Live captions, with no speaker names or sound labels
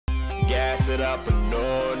gas it up a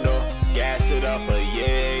no no, gas it up a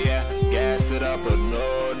yeah yeah, gas it up a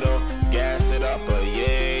no no, gas it up a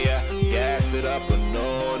yeah yeah, gas it up a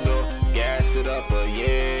no no, gas it up a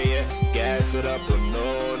yeah yeah, gas it up a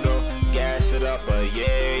no no, gas it up a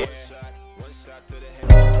yeah yeah. One shot to the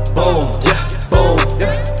head. Boom, yeah, boom,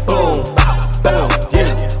 yeah, boom, boom, yeah,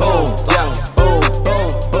 boom, yeah, boom, boom,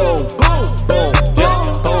 boom, boom, boom, yeah,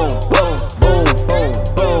 boom, boom, boom, boom,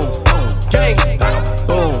 boom, boom, gang,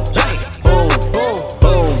 boom, yeah, boom, boom,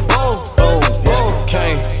 boom, boom, boom, yeah,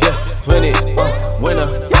 king, yeah, win it, winner,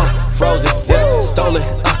 frozen, yeah, stolen,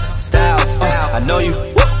 style, I know you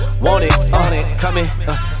want it, coming,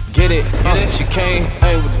 get it, she came,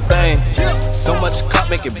 ain't with the bang, so much clout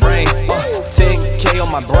make it rain, 10K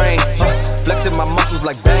on my brain, flexing my muscles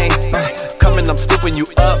like Bane, coming, I'm scooping you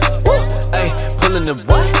up, ayy, pulling the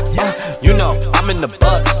what, you know, I'm in the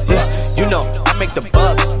bucks, you know, I make the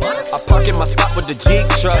bucks, I park in my spot with the Jeep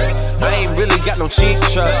truck, I ain't really got no cheap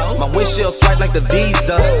truck, my windshield swipe like the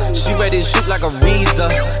Visa, she ready to shoot like a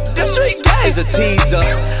Reza, them street guys a teaser,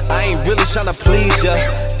 I ain't really tryna please ya,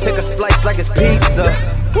 take a slice like it's pizza.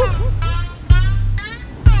 Boom,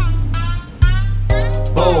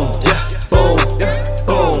 yeah, boom, yeah,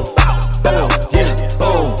 boom, boom, yeah,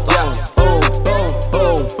 boom, yeah, boom, boom,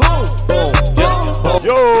 boom, boom, boom, yeah, boom.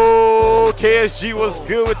 Yo, KSG, what's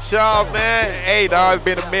good with y'all, man? Hey, dog, it's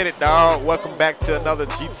been a minute, dog. Welcome back to another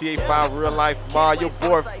GTA 5 real life mod. Your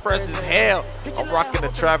boy fresh as hell. I'm rocking the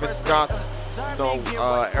Travis Scott's, you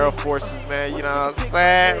know, Air Forces, man. You know what I'm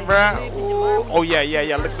saying, bro? Ooh. Oh yeah, yeah,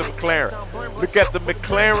 yeah. Look at the McLaren. Look at the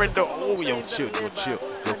McLaren. Oh, yo, chill, yo, chill.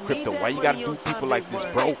 Yo, Crypto, why you gotta do people like this,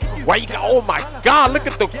 bro? Why you got? Oh my God, look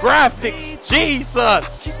at the graphics,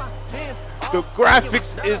 Jesus! The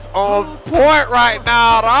graphics is on point right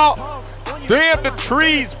now, dog. Damn, the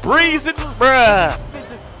trees breezing, bruh.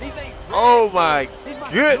 Oh my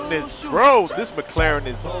goodness, bro. This McLaren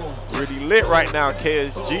is really lit right now,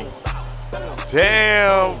 KSG.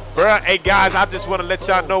 Damn, bruh. Hey guys, I just want to let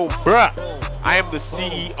y'all know, bruh, I am the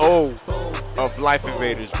CEO of Life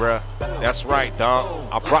Invaders, bruh. That's right, dog.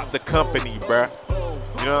 I brought the company, bruh.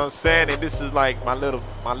 You know what I'm saying? And this is like my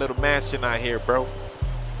little mansion out here, bro.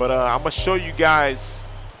 But I'm gonna show you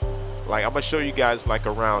guys, like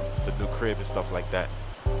around the new crib and stuff like that.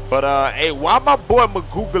 But hey, why my boy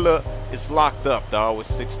Magoogler is locked up, dog, with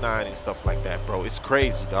 6ix9ine and stuff like that, bro? It's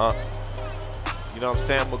crazy, dog. You know what I'm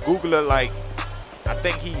saying? Magoogler, like, I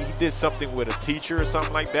think he did something with a teacher or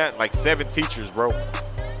something like that, like 7 teachers, bro.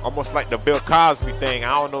 Almost like the Bill Cosby thing.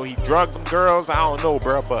 I don't know. He drugged them girls. I don't know,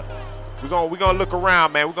 bro. But we gonna look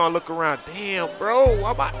around, man. We gonna look around. Damn, bro.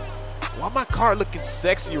 Why my car looking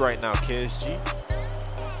sexy right now, KSG?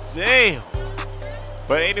 Damn.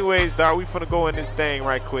 But anyways, dog, we finna go in this thing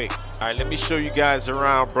right quick. All right, let me show you guys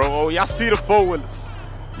around, bro. Oh, y'all see the 4-wheelers.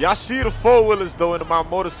 Y'all see the 4-wheelers, though, into my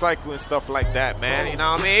motorcycle and stuff like that, man. You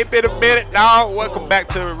know what I mean? It been a minute, dog. Welcome back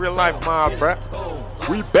to Real Life Mod, bro.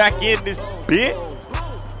 We back in this bit.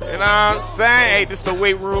 You know what I'm saying? Hey, this is the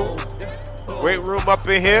weight room. Weight room up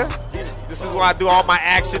in here. This is where I do all my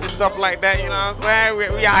action and stuff like that. You know what I'm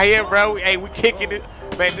saying? We out here, bro. Hey, we kicking it.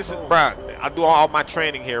 Man, this is, bro, I do all my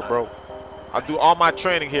training here, bro. I do all my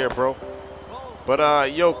training here, bro.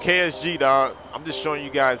 But, yo, KSG, dog, I'm just showing you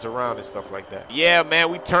guys around and stuff like that. Yeah,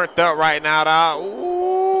 man, we turned up right now, dog.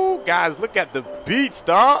 Ooh, guys, look at the beach,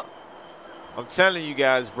 dog. I'm telling you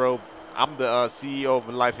guys, bro, I'm the CEO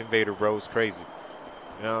of Life Invader, bro. It's crazy.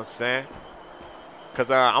 You know what I'm saying?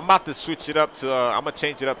 Because I'm about to switch it up to, I'm going to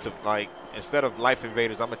change it up to, like, instead of Life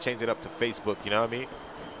Invaders, I'm going to change it up to Facebook, you know what I mean?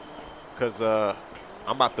 Because I'm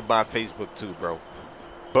about to buy Facebook too, bro.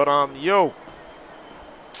 But, yo,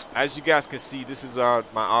 as you guys can see, this is my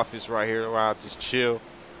office right here where I just chill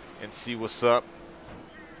and see what's up.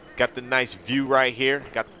 Got the nice view right here.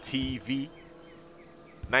 Got the TV.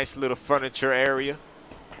 Nice little furniture area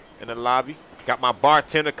in the lobby. Got my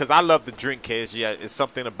bartender, because I love to drink, KSG. It's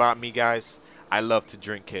something about me, guys. I love to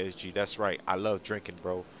drink, KSG. That's right. I love drinking,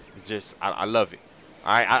 bro. It's just, I love it.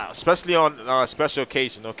 All right, especially on special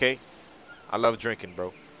occasion, okay? I love drinking,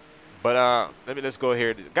 bro. But let's go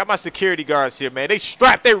here. Got my security guards here, man. They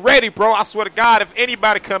strapped. They ready, bro. I swear to God, if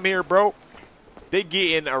anybody come here, bro, they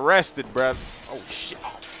getting arrested, bro. Oh, shit.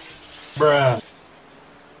 Oh. Bruh.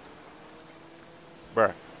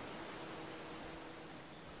 Bruh.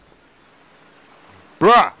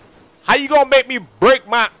 Bruh, how you gonna make me break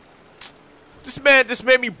my... This man just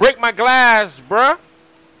made me break my glass, bruh.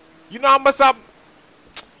 You know how much I'm...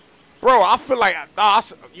 Bro, I feel like...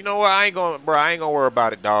 you know what? I ain't gonna worry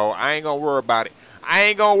about it, dog. I ain't gonna worry about it. I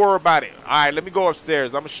ain't gonna worry about it. All right, let me go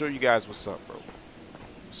upstairs. I'm gonna show you guys what's up, bro.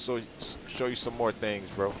 So, show you some more things,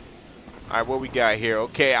 bro. All right, what we got here?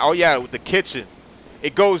 Okay, oh yeah, with the kitchen.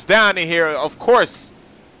 It goes down in here, of course.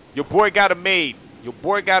 Your boy got a maid. Your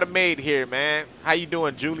boy got a maid here, man. How you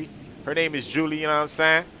doing, Julie? Her name is Julie, you know what I'm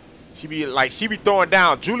saying? She be throwing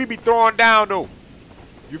down. Julie be throwing down, though.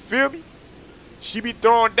 You feel me? She be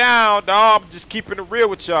throwing down, dog. I'm just keeping it real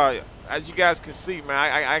with y'all. As you guys can see, man,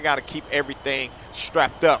 I got to keep everything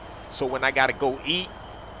strapped up. So when I got to go eat,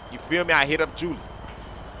 you feel me? I hit up Julie.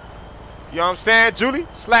 You know what I'm saying, Julie?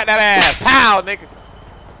 Slap that ass. Pow, nigga.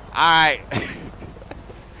 All right.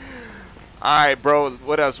 All right, bro.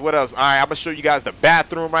 What else? What else? All right, I'm going to show you guys the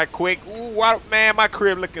bathroom right quick. Ooh, man, my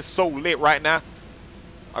crib looking so lit right now.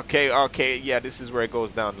 Okay. Yeah, this is where it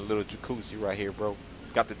goes down, the little jacuzzi right here, bro.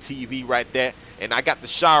 Got the TV right there. And I got the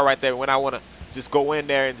shower right there when I want to just go in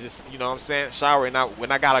there and just, you know what I'm saying, shower. And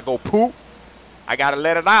when I got to go poop, I got to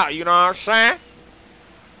let it out. You know what I'm saying?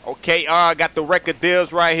 Okay, got the record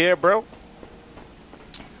deals right here, bro.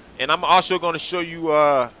 And I'm also going to show you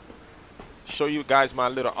guys my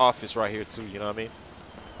little office right here too, you know what I mean?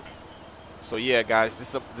 So yeah, guys,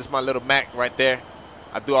 this is my little Mac right there.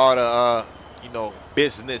 I do all the you know,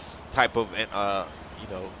 business type of you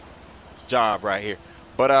know, job right here.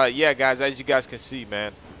 But yeah, guys, as you guys can see,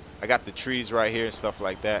 man, I got the trees right here and stuff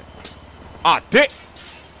like that. Ah, dick.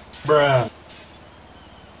 Bruh.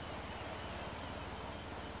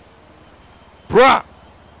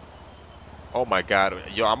 Oh my God,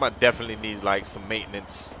 yo, I'm gonna definitely need like some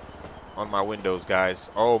maintenance on my windows,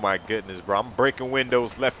 guys. Oh my goodness, bro. I'm breaking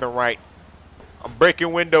windows left and right. I'm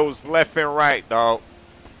breaking windows left and right, dog.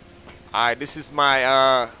 Alright, this is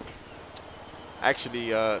my actually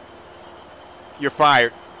you're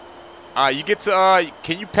fired. You get to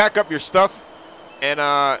can you pack up your stuff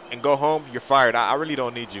and go home? You're fired. I really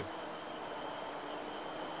don't need you.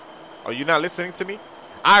 Oh, you're not listening to me?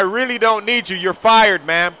 I really don't need you. You're fired,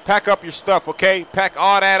 man. Pack up your stuff, okay? Pack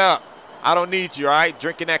all that up. I don't need you, all right?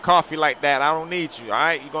 Drinking that coffee like that. I don't need you, all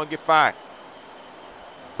right? You're going to get fired.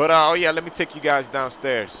 But, oh, yeah, let me take you guys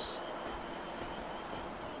downstairs.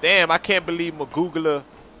 Damn, I can't believe Magugula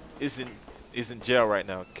is in jail right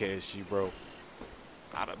now, KSG, bro.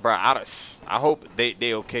 I hope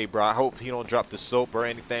they okay, bro. I hope he don't drop the soap or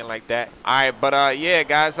anything like that. All right, but, yeah,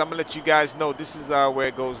 guys, I'm going to let you guys know this is where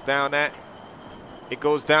it goes down at. It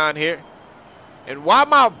goes down here. And why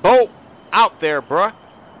my boat out there, bruh?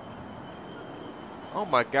 Oh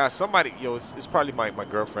my God, somebody, yo, it's probably my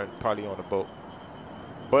girlfriend probably on the boat.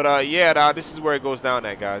 But yeah, dog, this is where it goes down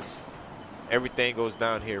at, guys. Everything goes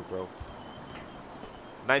down here, bro.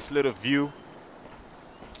 Nice little view.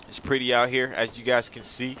 It's pretty out here, as you guys can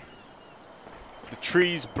see. The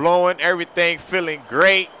trees blowing, everything feeling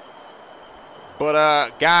great.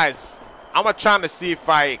 But guys, I'm trying to see if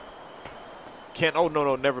I can. Oh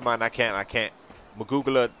no, never mind. I can't.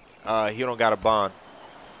 Magugula, he don't got a bond.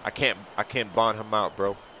 I can't bond him out,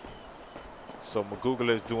 bro. So Magugula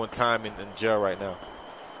is doing time in jail right now.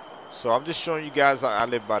 So I'm just showing you guys. I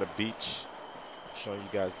live by the beach. Showing you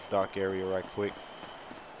guys the dock area right quick.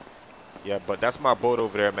 Yeah, but that's my boat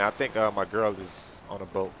over there, man. I think my girl is on a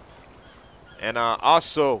boat. And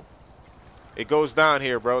also, it goes down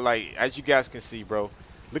here, bro. Like, as you guys can see, bro.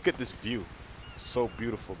 Look at this view. So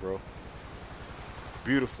beautiful, bro.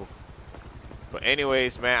 Beautiful. But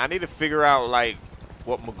anyways, man, I need to figure out, like,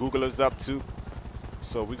 what Magugula's up to.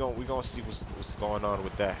 So we gonna see what's going on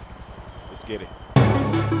with that. Let's get it.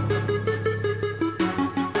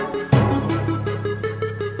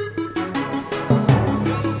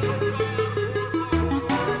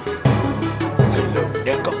 Hey, little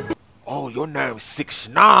nigga. Oh, your name's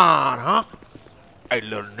 6ix9ine, huh? Hey,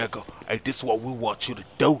 little nigga. Hey, this is what we want you to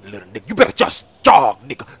do, little nigga. You better just jog,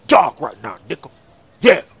 nigga. Jog right now, nigga.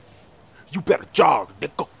 Yeah. You better jog,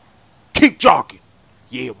 nigga. Keep jogging.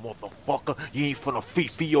 Yeah, motherfucker. You ain't finna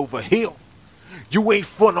fee over here. You ain't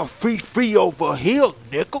finna fee over here,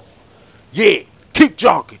 nigga. Yeah. Keep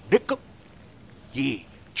jogging, nigga. Yeah.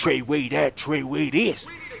 Treyway that, Treyway this.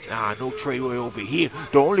 Nah, no Treyway over here.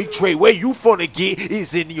 The only Treyway you finna get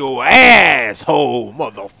is in your asshole,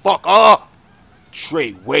 motherfucker.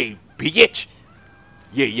 Treyway, bitch.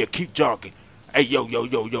 Yeah, keep jogging. Hey, yo,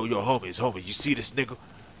 homies. You see this nigga?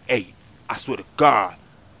 Hey, I swear to God.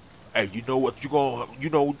 Hey, you know what what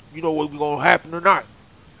we gonna happen tonight?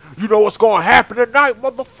 You know what's gonna happen tonight,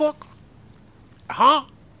 motherfucker? Huh?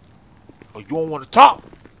 Oh, you don't wanna talk?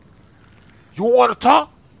 You don't wanna talk?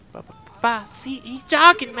 See, he's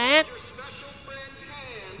jogging, man.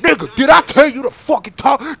 Nigga, did I tell you to fucking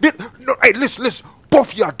talk? No, hey, listen.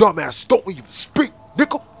 Both of y'all dumbasses don't even speak,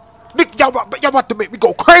 nigga. Nigga, y'all about to make me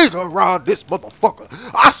go crazy around this motherfucker.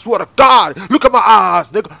 I swear to God, look at my eyes,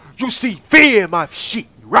 nigga. You see fear in my shit,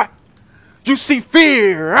 right? You see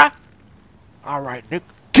fear, right? All right, nigga.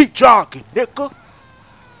 Keep jogging, nigga.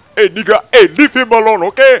 Hey, nigga. Hey, leave him alone,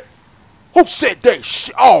 okay? Who said that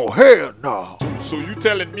shit? Oh, hell no. So you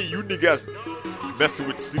telling me you niggas messing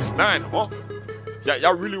with 6ix9ine, huh? Yeah,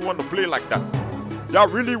 y'all really want to play like that? Y'all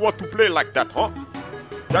really want to play like that, huh?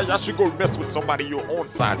 Y'all should go mess with somebody your own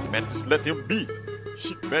size, man. Just let him be.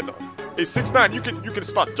 Shit, man. Hey, 6ix9ine, you can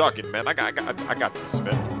start jogging, man. I got this,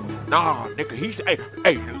 man. Nah, nigga, hey,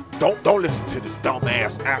 don't listen to this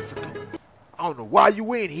dumbass African. I don't know why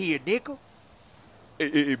you in here, nigga.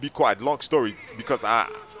 Hey, be quiet. Long story, because I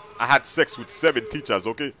had sex with 7 teachers,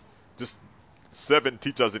 okay? Just 7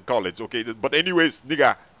 teachers in college, okay? But anyways,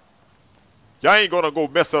 nigga, y'all ain't gonna go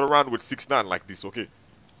mess around with 6ix9ine like this, okay?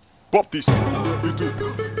 Pop this, you too.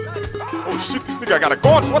 Oh shit, this nigga got a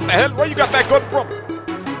gun. What the hell? Where you got that gun from?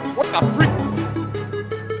 What the freak?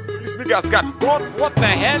 These niggas got gun. What the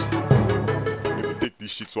hell? Let me take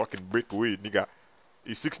this shit so I can break away, nigga.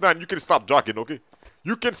 Hey, 6ix9ine, you can stop jogging, okay?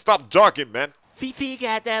 You can stop jogging, man. Fifi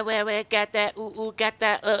got that, where got that, ooh, got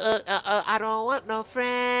that, I don't want no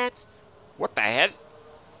friends. What the hell?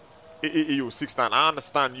 Hey, yo, 6ix9ine, I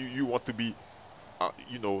understand you want to be,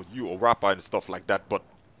 you know, you a rapper and stuff like that, but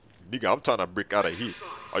nigga, I'm trying to break out of here.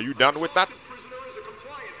 Are you down with that?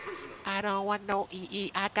 I don't want no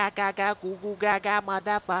I gaga, goo goo gaga,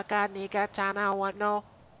 motherfucker, nigga, China want no.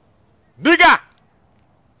 Nigga!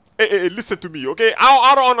 Hey, listen to me, okay?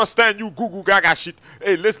 I don't understand you goo goo gaga shit.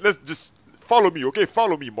 Hey, let's just follow me, okay?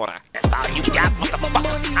 Follow me, mother. That's all you got,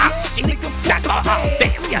 motherfucker. Ah, shit. That's all. Oh,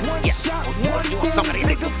 damn, yeah. You want some of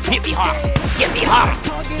this? Hit me hard. Hit me hard.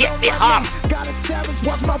 Hit me hard.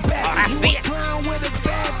 Oh, I see it.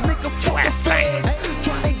 Your ass thing.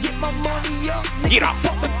 Get off.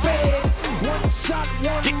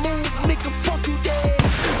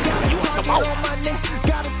 You want some more?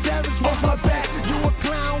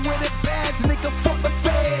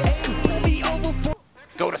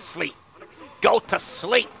 Go to sleep. Go to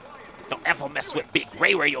sleep. Don't ever mess with Big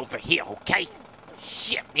Ray Ray over here, okay?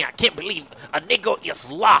 Shit, man, I can't believe a nigga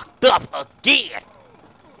is locked up again.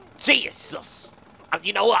 Jesus.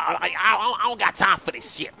 You know what? I don't got time for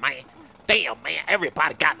this shit, man. Damn, man,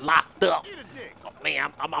 everybody got locked up. Oh,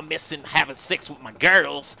 man, I'm missing having sex with my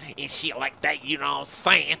girls and shit like that, you know what I'm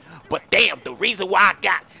saying? But damn, the reason why I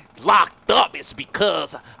got locked up is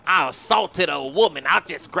because I assaulted a woman. I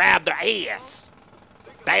just grabbed her ass.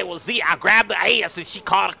 That was it. I grabbed her ass and she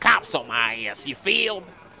called the cops on my ass. You feel me?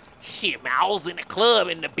 Shit, man, I was in the club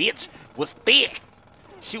and the bitch was thick.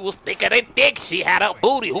 She was thicker than thick. She had a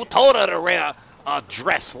booty. Who told her to wear a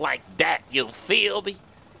dress like that? You feel me?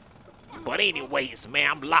 But anyways,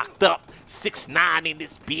 man, I'm locked up. 6ix9ine in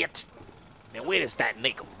this bitch. Now, where is that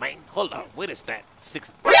nigga, man? Hold on. Where is that?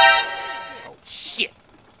 6... Oh, shit.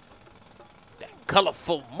 That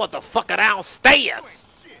colorful motherfucker downstairs.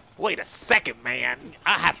 Wait a second, man.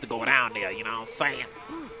 I have to go down there, you know what I'm saying?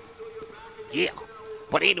 Yeah.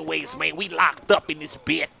 But anyways, man, we locked up in this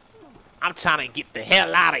bit. I'm trying to get the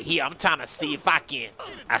hell out of here. I'm trying to see if I can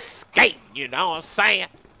escape, you know what I'm saying?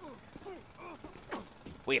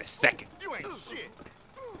 Wait a second.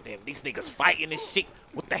 Damn, these niggas fighting this shit.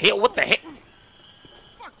 What the hell? What the heck?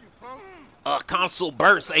 Console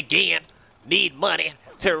burst again. Need money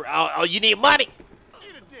to, oh, you need money?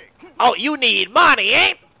 Oh, you need money,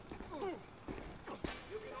 eh?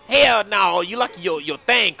 Hell no, you lucky your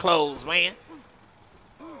thing closed, man.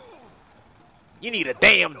 You need a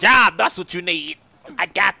damn job, that's what you need. I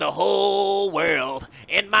got the whole world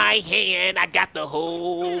in my hand. I got the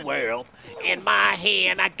whole world in my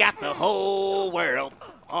hand. I got the whole world.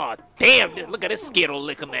 Oh, damn, look at this skittle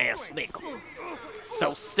licking ass nigga.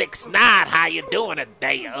 So 6ix9ine, how you doing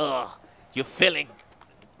today? You feeling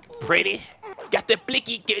pretty? Got the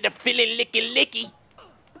blicky, get the feeling licky.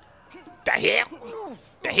 The hell?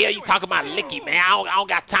 The hell you talking about licky, man? I don't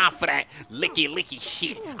got time for that licky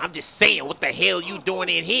shit. I'm just saying, what the hell you doing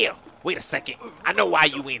in here? Wait a second. I know why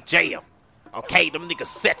you in jail. Okay, them niggas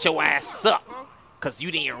set your ass up. Cause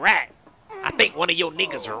you didn't rat. I think one of your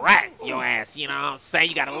niggas rat your ass, you know what I'm saying?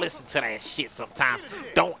 You gotta listen to that shit sometimes.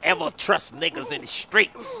 Don't ever trust niggas in the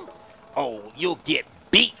streets. Oh, you'll get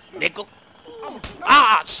beat, nigga.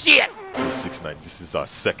 Ah, shit! 6ix9ine, this is our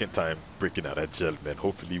second time breaking out of jail, man.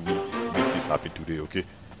 Hopefully we make this happen today, okay?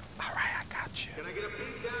 Alright, I got you.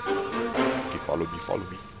 Okay, follow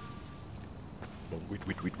me. No, wait.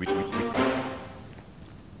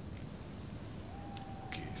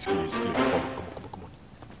 Okay, it's clear. Follow. Come on.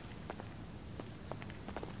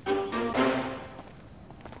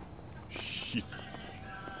 Shit.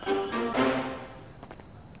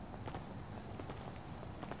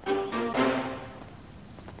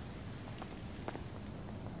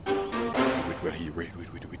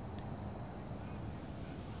 Wait.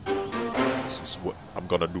 this is what I'm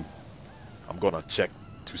gonna do. I'm gonna check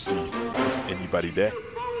to see if there's anybody there.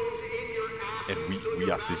 And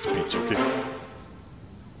we at this beach, okay?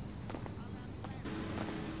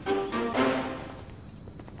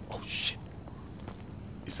 Oh shit.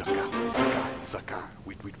 It's a guy.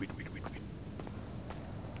 Wait.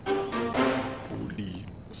 Holy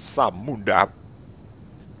Samunda.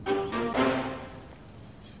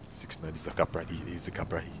 6'9" is a Capra. He's a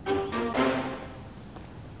Capra.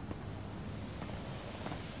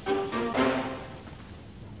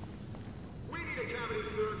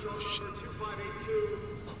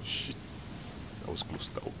 Oh shit.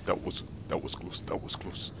 That was close. That was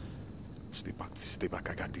close. Stay back.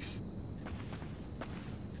 I got this.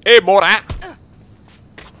 Hey, Mora!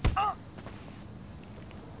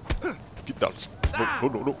 Get down.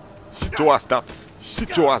 No. Sit your ass down.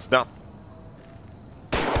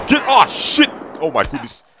 Get, oh shit! Oh my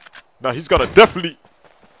goodness. Now he's gonna definitely.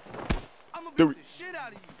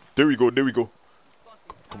 There we go.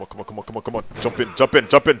 Come on. Jump in.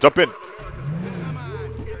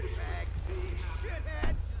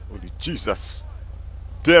 Holy Jesus.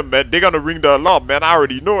 Damn, man. They're gonna ring the alarm, man. I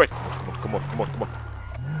already know it. Come on.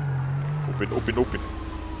 Open.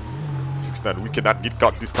 6'9", we cannot get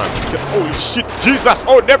caught this time. Holy shit, Jesus!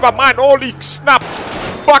 Oh, never mind. Holy snap!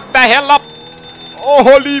 Fuck the hell up! Oh,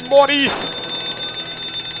 holy moly!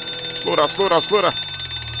 Slow down. Oh, snap.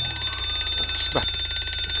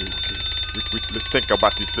 Okay. Wait. Let's think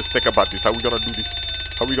about this. How we gonna do this?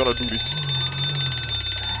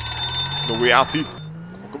 There's no way out here.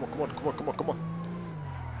 Come on.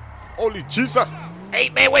 Holy Jesus! Hey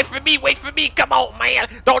man, wait for me. Come on, man.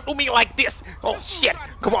 Don't do me like this. Oh shit.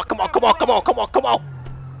 Come on.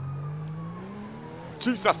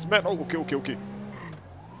 Jesus, man. Oh, okay.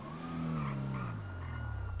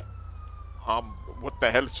 What the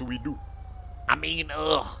hell should we do? I mean,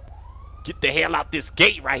 get the hell out this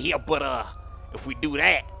gate right here. But if we do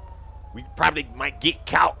that, we probably might get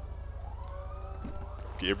caught.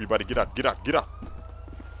 Okay, everybody, get out.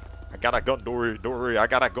 I got a gun. Don't worry. I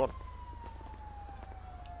got a gun.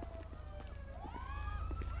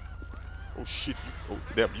 Oh shit. Oh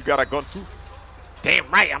damn, you got a gun too? Damn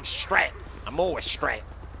right, I'm strapped. I'm always strapped.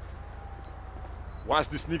 Why is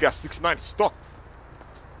this nigga 6'9" stuck?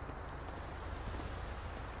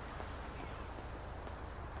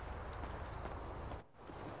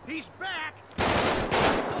 He's back.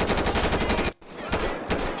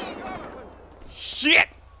 Shit!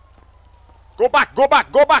 Go back!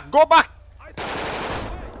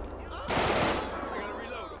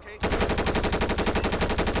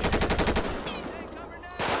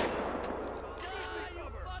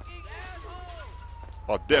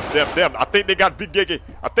 Oh, damn. I think they got Big Gege.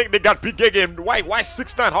 And why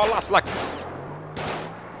 6'9" haul ass like this?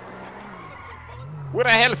 Where the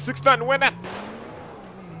hell is 6'9" went at?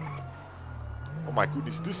 Oh my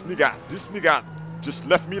goodness, this nigga just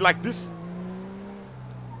left me like this.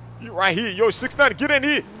 You right here, yo, 6'9", get in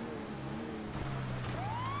here.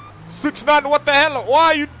 6'9", what the hell?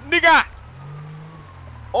 Why you nigga?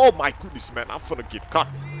 Oh my goodness, man, I'm finna get caught.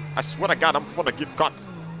 I swear to God, I'm finna get caught.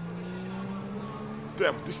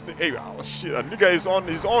 Damn, this nigga, hey, oh shit, a nigga is on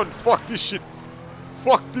his own. Fuck this shit.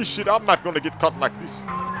 I'm not gonna get caught like this.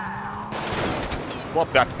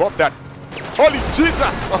 Bump that. Holy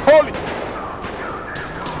Jesus, holy.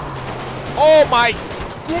 Oh my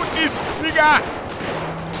goodness, nigga.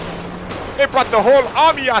 They brought the whole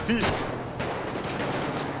army out here.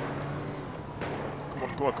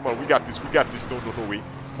 Come on, we got this. No way.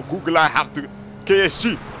 Mugugula have to,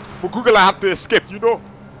 KSG, Mugugula have to escape, you know?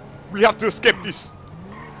 We have to escape this.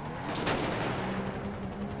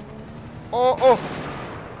 Oh.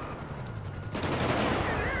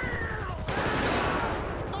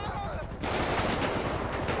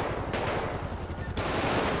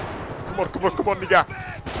 Come on,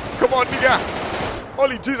 nigga.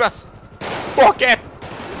 Holy Jesus.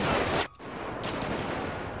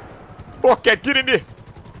 Bucket, get in here.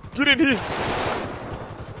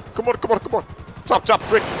 Come on. Chop,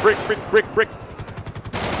 break.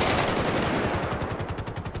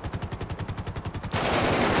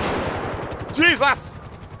 Jesus!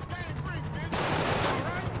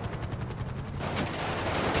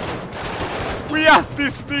 We have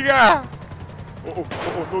this nigga! Oh,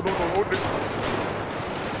 no.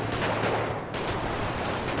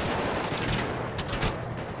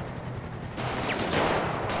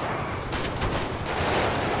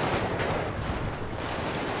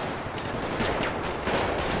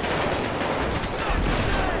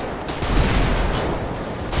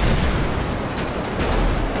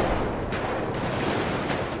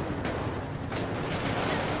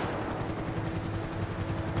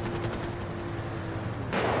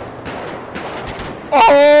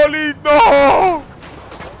 Holy no!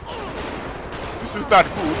 This is not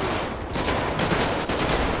good.